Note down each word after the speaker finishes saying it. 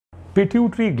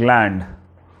Pituitary gland,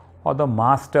 or the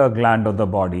master gland of the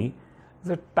body, is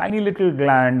a tiny little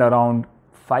gland around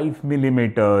 5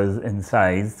 millimeters in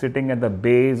size, sitting at the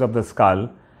base of the skull,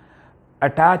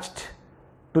 attached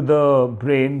to the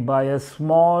brain by a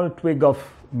small twig of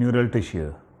neural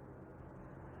tissue.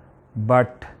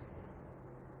 But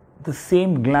the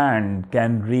same gland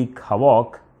can wreak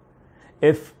havoc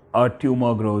if a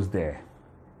tumor grows there.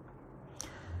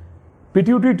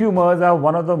 Pituitary tumors are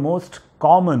one of the most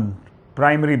common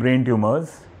primary brain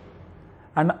tumors,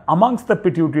 and amongst the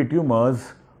pituitary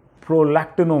tumors,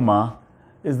 prolactinoma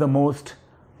is the most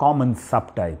common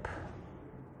subtype.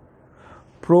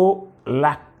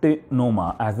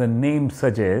 Prolactinoma, as the name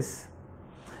suggests,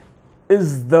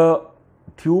 is the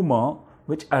tumor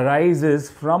which arises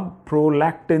from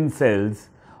prolactin cells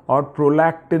or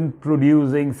prolactin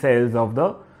producing cells of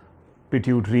the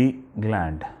pituitary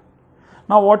gland.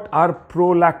 Now, what are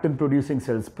prolactin producing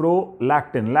cells?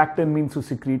 Lactin means to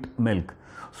secrete milk.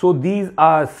 So, these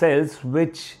are cells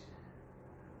which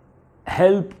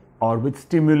help or which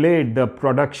stimulate the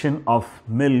production of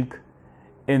milk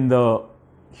in the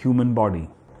human body.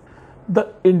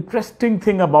 The interesting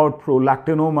thing about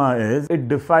prolactinoma is it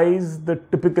defies the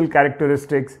typical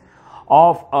characteristics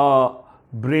of a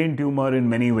brain tumor in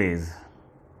many ways.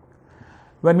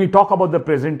 When we talk about the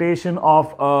presentation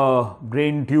of a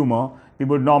brain tumor, we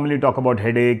would normally talk about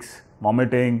headaches,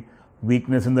 vomiting,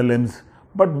 weakness in the limbs.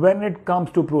 But when it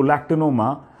comes to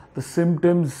prolactinoma, the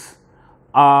symptoms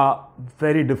are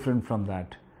very different from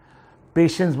that.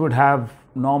 Patients would have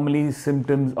normally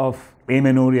symptoms of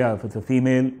amenorrhea if it's a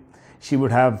female. She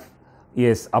would have,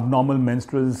 abnormal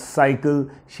menstrual cycle.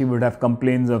 She would have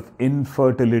complaints of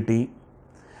infertility.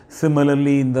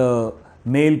 Similarly, in the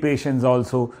male patients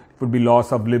also, it would be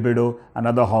loss of libido and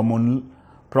other hormonal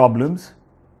problems.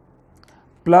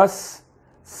 Plus,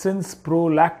 since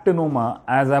prolactinoma,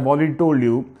 as I've already told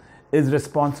you, is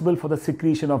responsible for the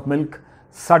secretion of milk,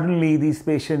 suddenly these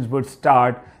patients would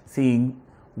start seeing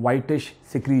whitish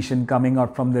secretion coming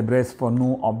out from their breast for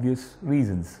no obvious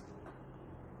reasons.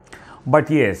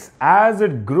 But yes, as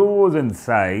it grows in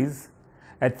size,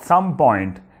 at some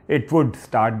point it would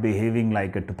start behaving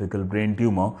like a typical brain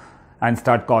tumor and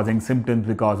start causing symptoms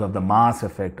because of the mass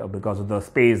effect or because of the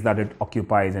space that it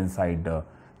occupies inside the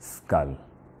skull.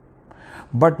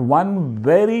 But one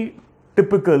very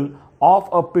typical of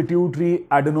a pituitary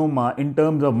adenoma in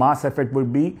terms of mass effect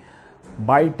would be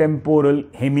bitemporal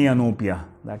hemianopia.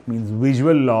 That means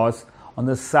visual loss on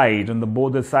the sides, on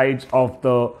both the sides of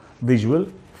the visual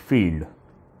field.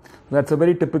 That's a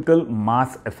very typical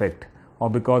mass effect, or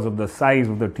because of the size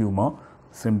of the tumor,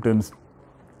 symptoms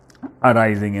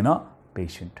arising in a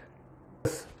patient.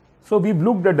 So we've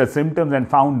looked at the symptoms and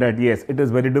found that yes, it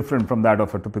is very different from that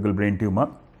of a typical brain tumor.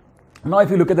 Now,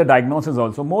 if you look at the diagnosis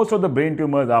also, most of the brain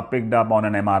tumors are picked up on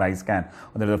an MRI scan.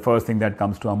 That's the first thing that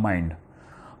comes to our mind.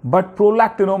 But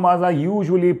prolactinomas are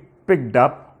usually picked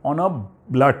up on a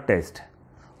blood test,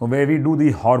 where we do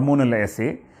the hormonal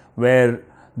assay, where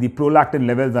the prolactin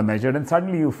levels are measured and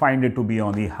suddenly you find it to be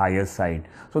on the higher side.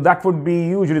 So that would be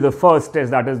usually the first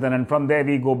test that is done, and from there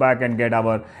we go back and get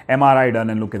our MRI done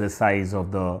and look at the size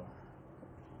of the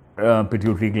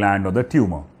pituitary gland or the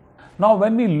tumor. Now,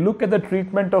 when we look at the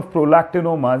treatment of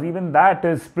prolactinomas, even that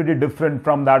is pretty different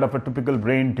from that of a typical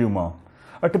brain tumor.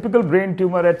 A typical brain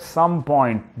tumor at some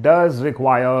point does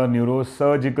require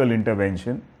neurosurgical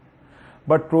intervention,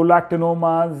 but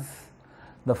prolactinomas,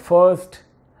 the first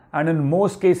and in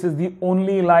most cases the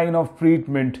only line of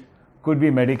treatment could be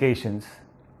medications.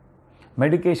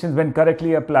 Medications, when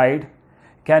correctly applied,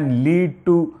 can lead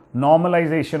to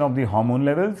normalization of the hormone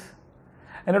levels,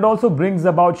 and it also brings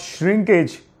about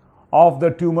shrinkage of the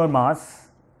tumor mass,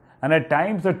 and at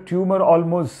times the tumor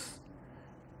almost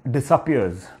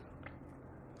disappears.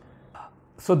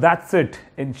 So that's it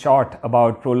in short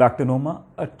about prolactinoma,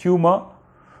 a tumor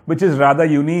which is rather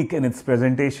unique in its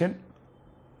presentation,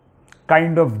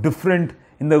 kind of different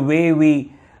in the way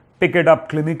we pick it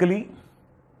up clinically,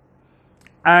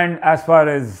 and as far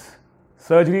as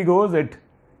surgery goes, it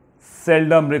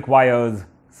seldom requires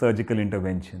surgical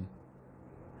intervention.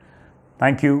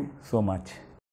 Thank you so much.